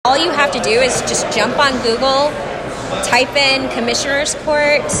have to do is just jump on Google, type in Commissioner's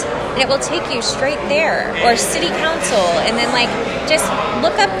Court, and it will take you straight there, or City Council, and then just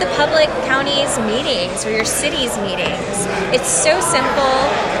look up the public county's meetings or your city's meetings. It's so simple,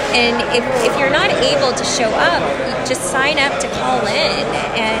 and if you're not able to show up, just sign up to call in,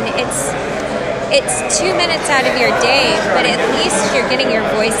 and it's 2 minutes out of your day, but at least you're getting your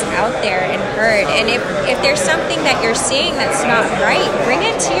voice out there and heard. And if there's something that you're seeing that's not right, bring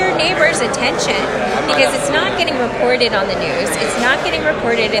it to your neighbor's attention, because it's not getting reported on the news. It's not getting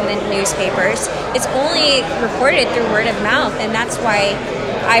reported in the newspapers. It's only reported through word of mouth, and that's why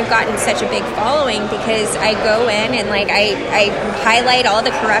I've gotten such a big following, because I go in and I highlight all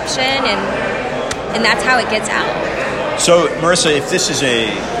the corruption, and that's how it gets out. So, Merissa, if this is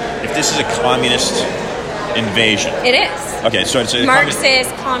a communist invasion. It is. Okay, so it's a Marxist,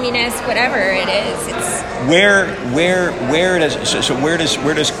 communist, whatever it is. It's where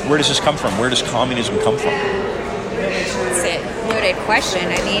does this come from? Where does communism come from? It's a loaded question.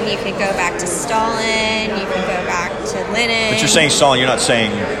 I mean, you could go back to Stalin, you can go back to Lenin. But you're saying Stalin, you're not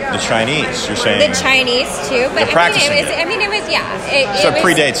saying the Chinese. You're saying the Chinese too, but it predates.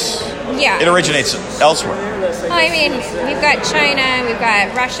 Yeah. It originates elsewhere. Well, I mean, we've got China, we've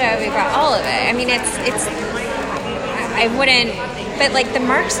got Russia, we've got all of it. I mean, I wouldn't, but the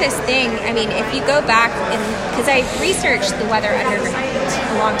Marxist thing, I mean, if you go back, because I researched the Weather Underground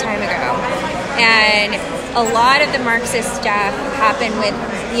a long time ago, and a lot of the Marxist stuff happened with,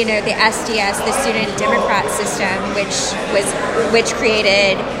 the SDS, the Student Democrat system, which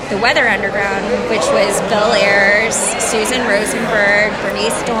created the Weather Underground, which was Bill Ayers, Susan Rosenberg,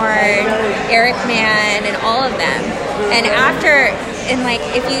 Bernice Dorn, Eric Mann, and all of them. And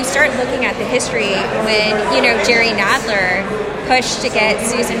if you start looking at the history, when, Jerry Nadler pushed to get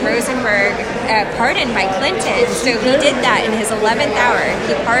Susan Rosenberg pardoned by Clinton, so he did that in his 11th hour.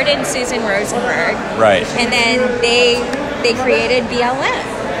 He pardoned Susan Rosenberg. Right. And then they created BLM.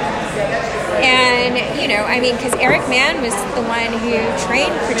 And, because Eric Mann was the one who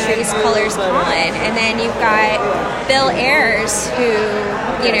trained Patrice Cullors-Kahn. And then you've got Bill Ayers, who,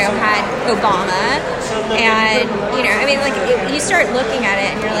 had Obama. And, you start looking at it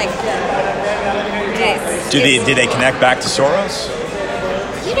and you're like, did they connect back to Soros?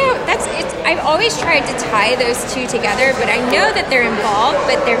 I've always tried to tie those two together, but I know that they're involved,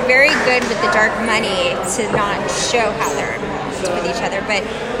 but they're very good with the dark money to not show how they're involved with each other. But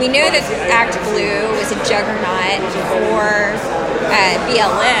we know that Act Blue was a juggernaut for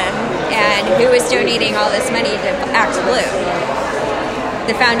BLM, and who was donating all this money to Act Blue?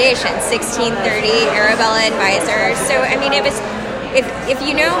 The foundation, 1630 Arabella Advisors. So, I mean, if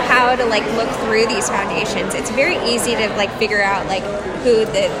you know how to look through these foundations, it's very easy to figure out who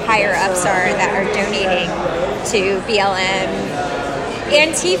the higher ups are that are donating to BLM.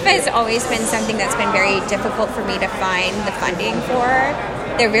 Antifa has always been something that's been very difficult for me to find the funding for.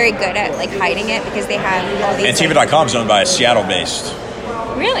 They're very good at hiding it because they have all these. Antifa.com is owned by a Seattle-based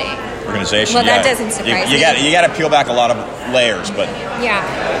really organization. Well, that doesn't surprise me. You got to peel back a lot of layers, but yeah,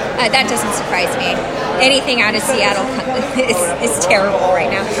 that doesn't surprise me. Anything out of Seattle is terrible right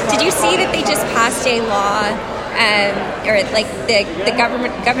now. Did you see that they just passed a law, or the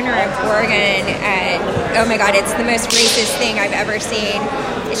governor of Oregon? Oh my God, it's the most racist thing I've ever seen.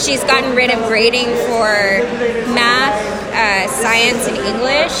 She's gotten rid of grading for math, science, and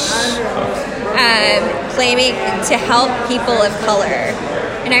English, claiming to help people of color.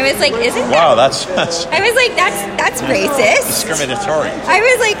 And I was like, isn't that... Wow, that's... I was like, that's racist. Discriminatory. I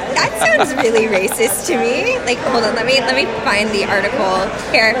was like, that sounds really racist to me. Hold on, let me find the article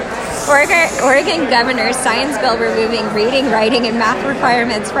here. Oregon governor signs bill removing reading, writing, and math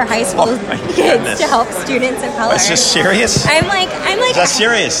requirements for high school kids to help students of color. Is this serious? I'm like... Is that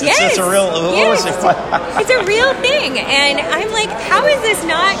serious? Yes. It's a real... Yes. It's a real thing. And I'm like, how is this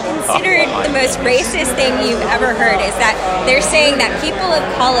not considered the most racist thing you've ever heard? Is that they're saying that people of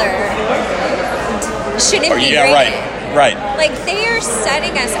color shouldn't be graded. Right. They are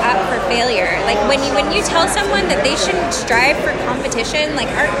setting us up for failure. When you tell someone that they shouldn't strive for competition,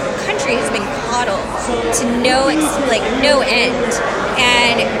 our country has been coddled to no end.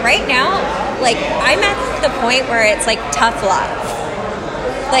 And right now, I'm at the point where it's tough love.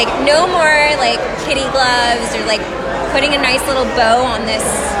 No more kitty gloves or putting a nice little bow on this.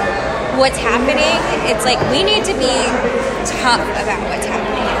 What's happening? It's we need to be tough about what's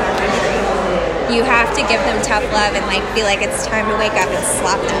happening in our country. You have to give them tough love and be like it's time to wake up and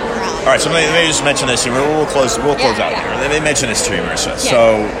slap them around. All right, so let me just mention this, and we'll close out here. Let me mention this to you, Merissa. Yeah.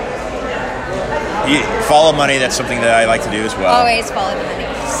 So, you follow money. That's something that I like to do as well. Always follow the money.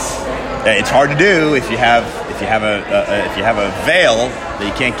 It's hard to do if you have a veil that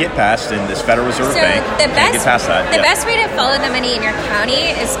you can't get past in this Federal Reserve Bank. Can't get past that. The best way to follow the money in your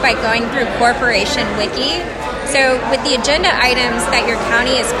county is by going through Corporation Wiki. So with the agenda items that your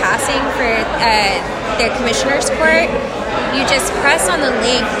county is passing for the Commissioner's Court, you just press on the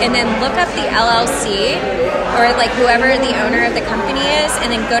link and then look up the LLC or like whoever the owner of the company is,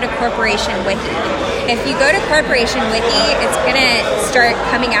 and then go to Corporation Wiki. If you go to Corporation Wiki, it's gonna start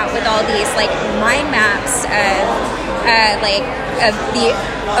coming out with all these like mind maps of the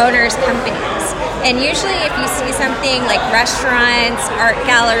owner's companies. And usually if you see something like restaurants, art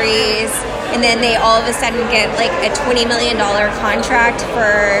galleries, and then they all of a sudden get like a $20 million contract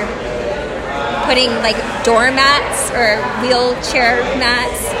for putting like doormats or wheelchair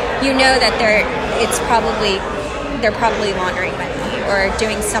mats, you know that they're probably laundering money or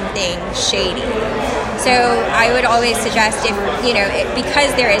doing something shady. So I would always suggest, if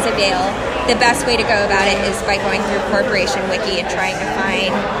because there is a veil, the best way to go about it is by going through Corporation Wiki and trying to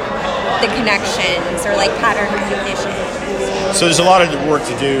find the connections or like pattern recognition. So there's a lot of work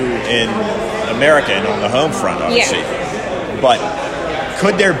to do in America and on the home front, obviously. Yeah. But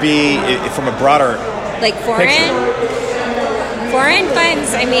could there be, from a broader like foreign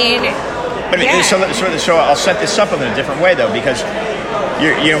funds? I mean, yeah. So I'll set this up in a different way though, because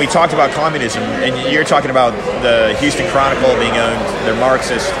we talked about communism, and you're talking about the Houston Chronicle being owned. They're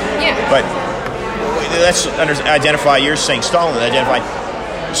Marxist. Yeah. But let's identify. You're saying Stalin.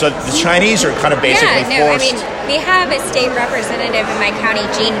 So the Chinese are kind of basically forced. I mean, we have a state representative in my county,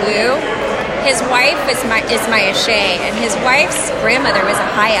 Jean Wu. His wife is Maya Shea, and his wife's grandmother was a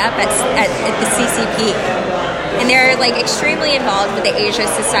high up at the CCP. And they're like extremely involved with the Asia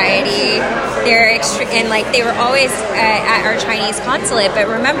Society. They were always at our Chinese consulate. But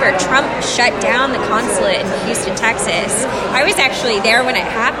remember, Trump shut down the consulate in Houston, Texas. I was actually there when it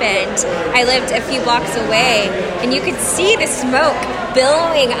happened. I lived a few blocks away, and you could see the smoke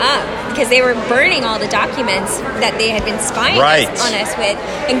billowing up because they were burning all the documents that they had been spying on us with.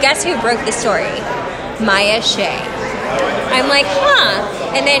 And guess who broke the story? Maya Shea. I'm like, huh.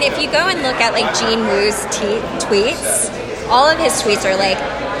 And then if you go and look at like Jean Wu's tweets, all of his tweets are like,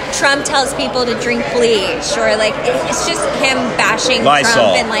 Trump tells people to drink bleach, or like it's just him bashing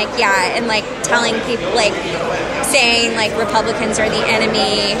Lysol. Trump and like telling people, like saying like Republicans are the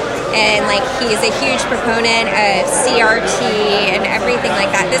enemy, and like he's a huge proponent of CRT and everything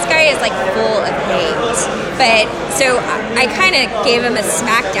like that. This guy is like full of hate. But so I kind of gave him a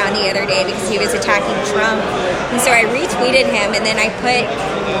smackdown the other day because he was attacking Trump, and so I retweeted him, and then I put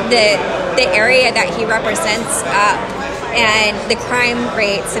the area that he represents up, and the crime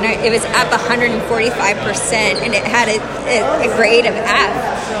rates, and it was up 145%, and it had a grade of F.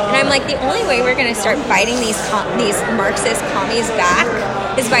 And I'm like, the only way we're going to start fighting these Marxist commies back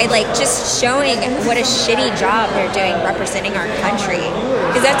is by like just showing what a shitty job they're doing representing our country.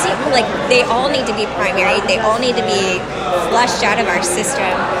 Because that's like, they all need to be primaried, they all need to be flushed out of our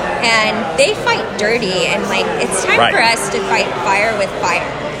system, and they fight dirty, and like it's time for us to fight fire with fire.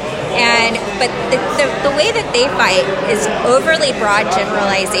 But the way that they fight is overly broad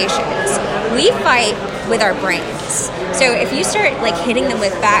generalizations. We fight with our brains. So if you start like hitting them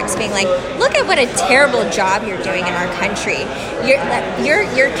with facts, being like, look at what a terrible job you're doing in our country.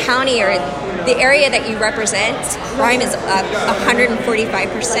 Your county or the area that you represent, crime is up 145%.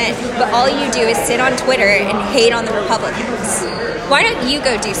 But all you do is sit on Twitter and hate on the Republicans. Why don't you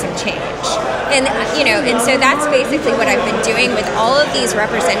go do some change? And and so that's basically what I've been doing with all of these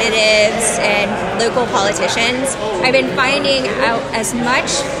representatives and local politicians. I've been finding out as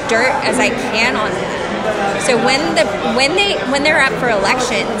much dirt as I can on them. So when they're up for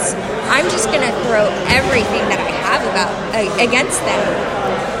elections, I'm just going to throw everything that I have against them,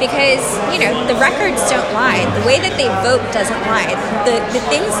 because the records don't lie. The way that they vote doesn't lie. The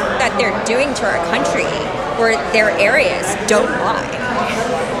things that they're doing to our country or their areas don't lie.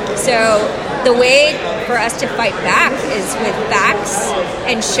 So the way for us to fight back is with facts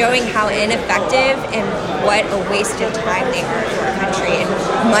and showing how ineffective and what a waste of time they are for our country and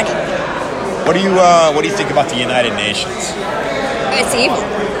money. What do you think about the United Nations? It's evil.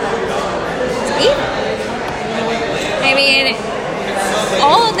 It's evil. I mean,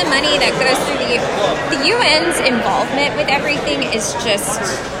 all of the money that goes through the UN's involvement with everything is just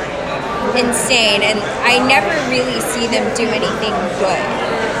insane, and I never really see them do anything good.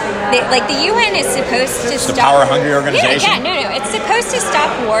 The UN is supposed to stop... It's a power-hungry organization? No. It's supposed to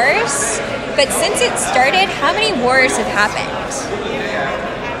stop wars, but since it started, how many wars have happened?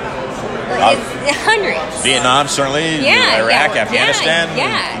 Hundreds. Vietnam, certainly. Iraq, Afghanistan.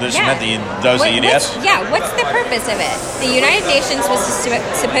 Those the UNS. What's the purpose of it? The United Nations was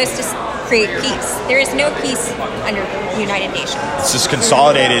supposed to create peace. There is no peace under United Nations. It's just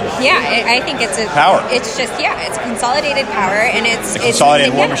consolidated. Yeah, I think it's a power. It's just it's consolidated power, and it's a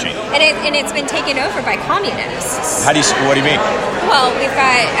consolidated war machine. And it's been taken over by communists. What do you mean? Well, we've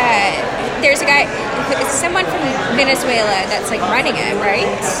got there's a guy, someone from Venezuela that's like running it, right?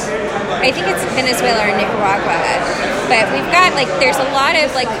 I think it's Venezuela or Nicaragua, but we've got there's a lot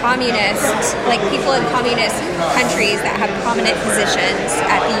of communist, people in communist countries that have prominent positions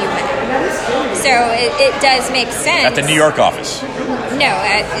at the UN. So it does make sense. At the New York office? No,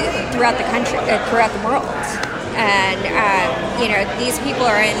 throughout the country, throughout the world. And, these people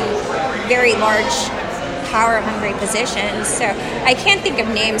are in very large power-hungry positions. So I can't think of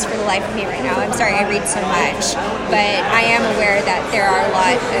names for the life of me right now. I'm sorry, I read so much. But I am aware that there are a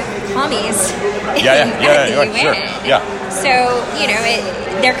lot of commies at the UN. Sure. Yeah. So,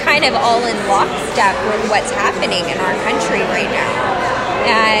 they're kind of all in lockstep with what's happening in our country right now.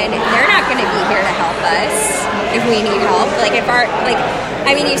 And they're not going to be here to help us if we need help.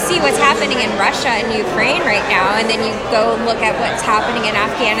 You see what's happening in Russia and Ukraine right now, and then you go look at what's happening in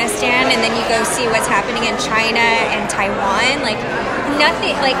Afghanistan, and then you go see what's happening in China and Taiwan.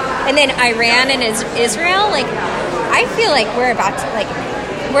 Nothing. And then Iran and Israel. I feel like we're about to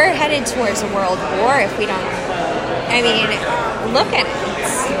we're headed towards a world war if we don't. Look at it.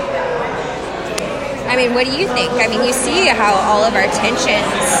 What do you think? You see how all of our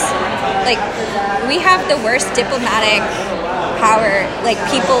tensions, we have the worst diplomatic power,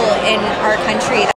 people in our country